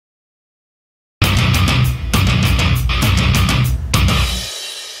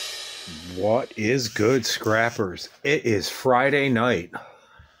What is good, scrappers? It is Friday night.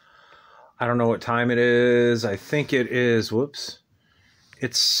 I don't know what time it is. I think it is, whoops.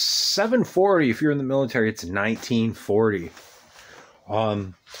 It's 7:40. If you're in the military, it's 1940.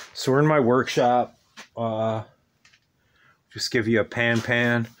 So we're in my workshop. Just give you a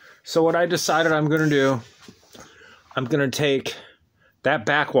pan. So what I decided I'm going to do, I'm going to take that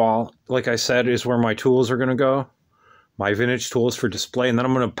back wall, like I said, is where my tools are going to go. My vintage tools for display. And then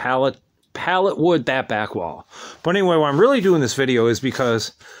I'm going to pallet wood that back wall. But anyway, why I'm really doing this video is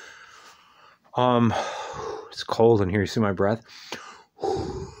because it's cold in here. You see my breath?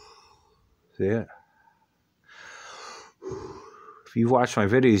 See it? If you've watched my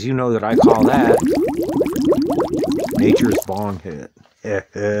videos, you know that I call that nature's bong hit.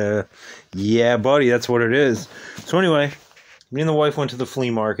 Yeah, buddy, that's what it is. So anyway, me and the wife went to the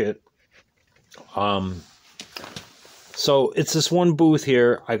flea market. So it's this one booth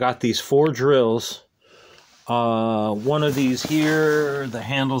here. I got these 4 drills. One of these here, the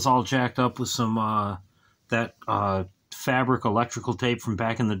handle's all jacked up with some fabric electrical tape from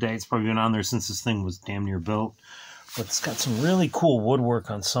back in the day. It's probably been on there since this thing was damn near built. But it's got some really cool woodwork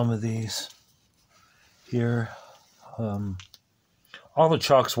on some of these here. All the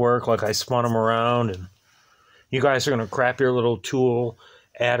chucks work, like I spun them around, and you guys are going to crap your little tool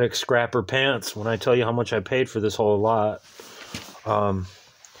attic scrapper pants when I tell you how much I paid for this whole lot. That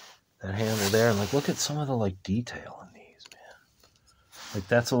handle there, and like, look at some of the like detail in these, man. Like,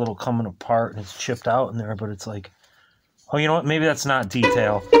 that's a little coming apart and it's chipped out in there, but it's like, oh, you know what? Maybe that's not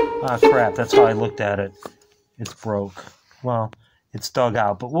detail. Ah, crap. That's how I looked at it. It's broke. Well, it's dug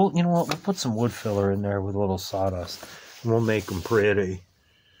out, but we'll, you know what? We'll put some wood filler in there with a little sawdust, and we'll make them pretty.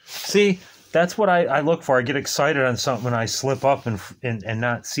 See, that's what I look for. I get excited on something and I slip up and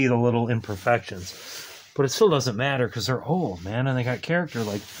not see the little imperfections. But it still doesn't matter because they're old, man, and they got character.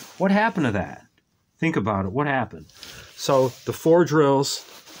 Like, what happened to that? Think about it. What happened? So the 4 drills,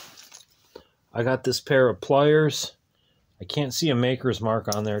 I got this pair of pliers. I can't see a maker's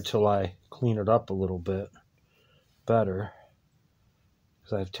mark on there till I clean it up a little bit better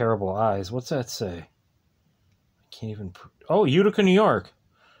because I have terrible eyes. What's that say? I can't even... Oh, Utica, New York.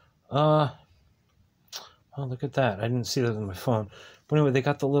 Oh, look at that. I didn't see that on my phone. But anyway, they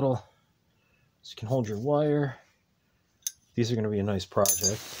got the little... So you can hold your wire. These are going to be a nice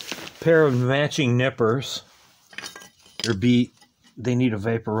project. Pair of matching nippers. They're beat. They need a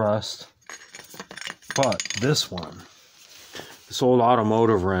vapor rust. But this one, this old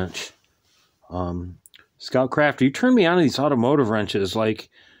automotive wrench, Scout Crafter, you turned me on to these automotive wrenches. Like,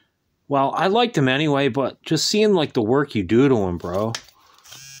 well, I liked them anyway, but just seeing like the work you do to them, bro,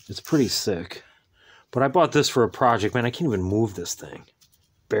 it's pretty sick. But I bought this for a project, man. I can't even move this thing.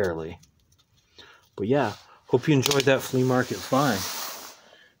 Barely. But yeah, hope you enjoyed that flea market find.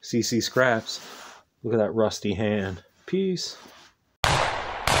 CC Scraps. Look at that rusty hand. Peace.